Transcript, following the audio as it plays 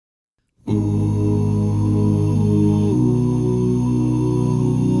In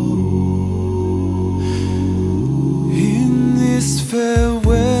this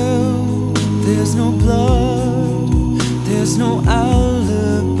farewell, there's no blood, there's no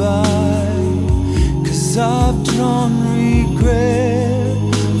alibi, 'cause I've drawn regret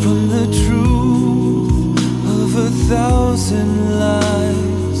from the truth of 1,000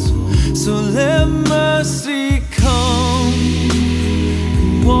 lies. So let mercy come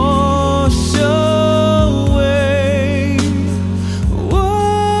and wash away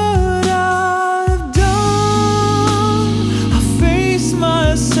what I've done. I face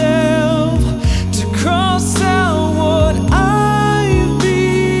myself to cross out what I've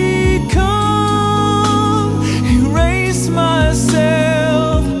become, erase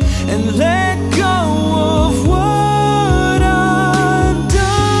myself and let go of what I've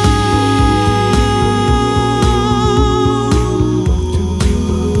done.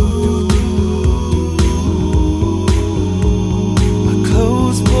 I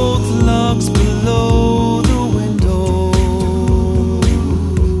close both locks below the window.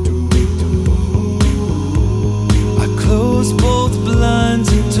 I close both blinds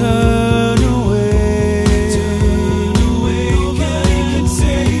and turn away. Can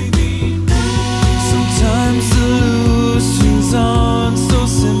save me. Sometimes solutions aren't so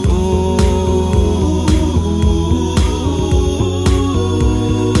simple.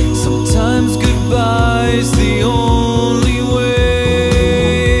 Sometimes goodbye's the only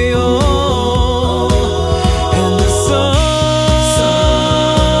way. Oh, and the sun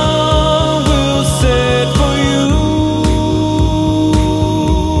will set for you.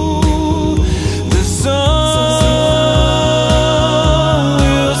 The sun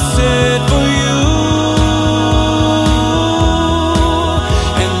will set for you.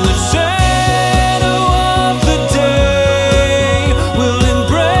 And the shadow of the day will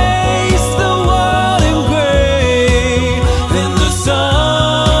embrace the world in gray. And the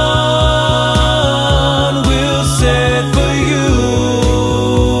sun will set for you.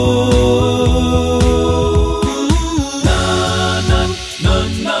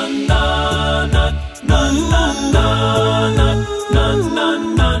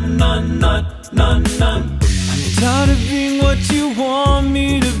 I'm tired of being what you want me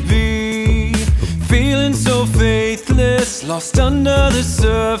to be, feeling so faithless, lost under the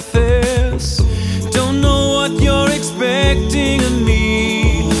surface. Don't know what you're expecting of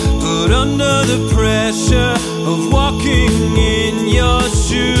me, but under the pressure of walking in your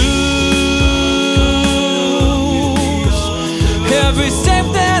shoes, every step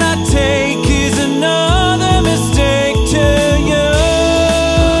that I take is another mistake to you.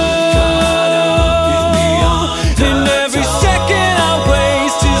 And every second I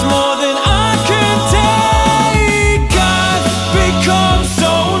waste is more than I can take. I've become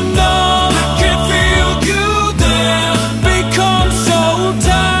so numb, I can feel you there. Become so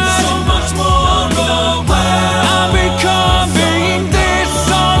tired, so much more aware. I'm becoming this,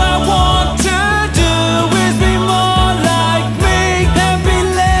 all I want to do is be more like me and be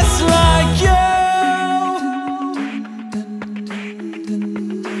less like you.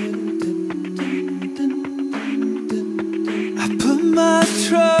 I put my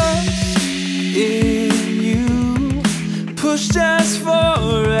trust in you, pushed as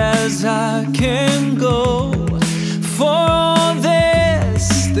far as I can go. For all this,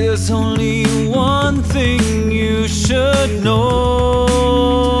 there's only one thing you should know.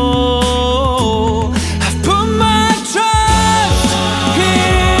 I've put my trust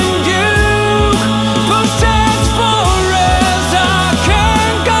in you, pushed as far as I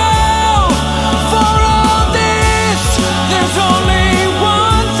can go. For all this, there's only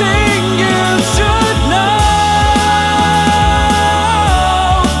one thing you should know.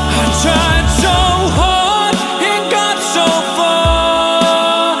 I tried so hard and got so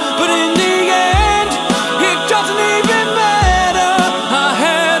far, but in the end, it doesn't even matter. I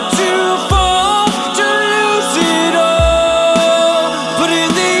had to fall to lose it all, but in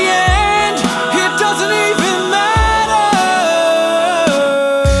the end, it doesn't even matter.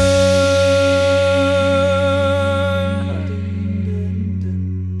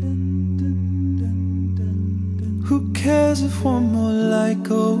 Who cares if one more light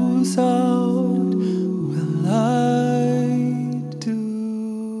goes out? Well, I do.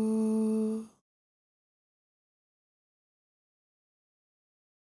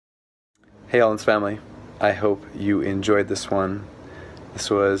 Hey Hollens family, I hope you enjoyed this one. This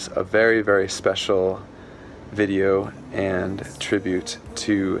was a very, very special video and tribute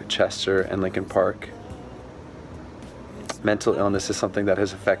to Chester and Linkin Park. Mental illness is something that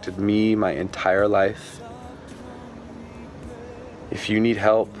has affected me my entire life. If you need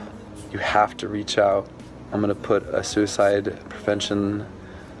help, You have to reach out. I'm going to put a suicide prevention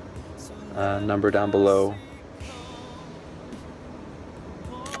number down below.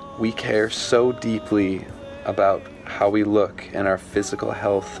 We care so deeply about how we look and our physical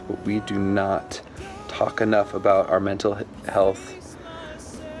health, but we do not talk enough about our mental health.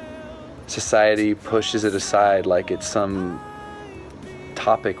 Society pushes it aside like it's some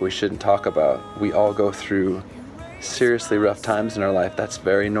topic we shouldn't talk about. We all go through seriously rough times in our life. That's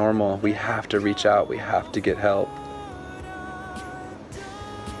very normal. We have to reach out. We have to get help.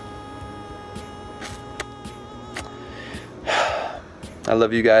 I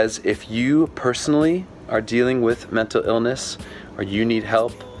love you guys. If you personally are dealing with mental illness or you need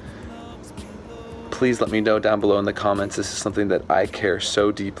help, please let me know down below in the comments. This is something that I care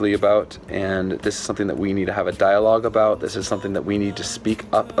so deeply about, and this is something that we need to have a dialogue about. This is something that we need to speak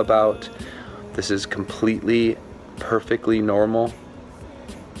up about. This is completely, perfectly normal.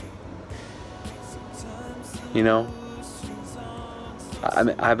 You know,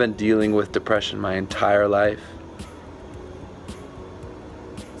 I've been dealing with depression my entire life.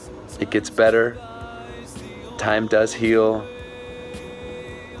 It gets better. Time does heal.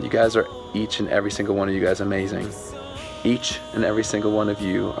 You guys are, each and every single one of you guys, amazing. Each and every single one of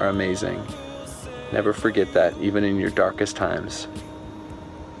you are amazing. Never forget that, even in your darkest times.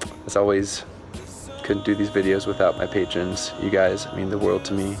 As always, couldn't do these videos without my patrons. You guys mean the world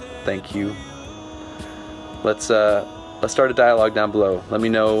to me. Thank you. Let's start a dialogue down below. Let me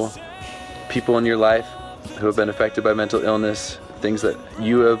know people in your life who have been affected by mental illness, things that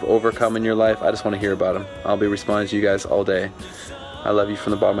you have overcome in your life. I just want to hear about them. I'll be responding to you guys all day. I love you from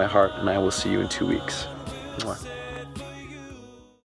the bottom of my heart, and I will see you in 2 weeks. Mwah.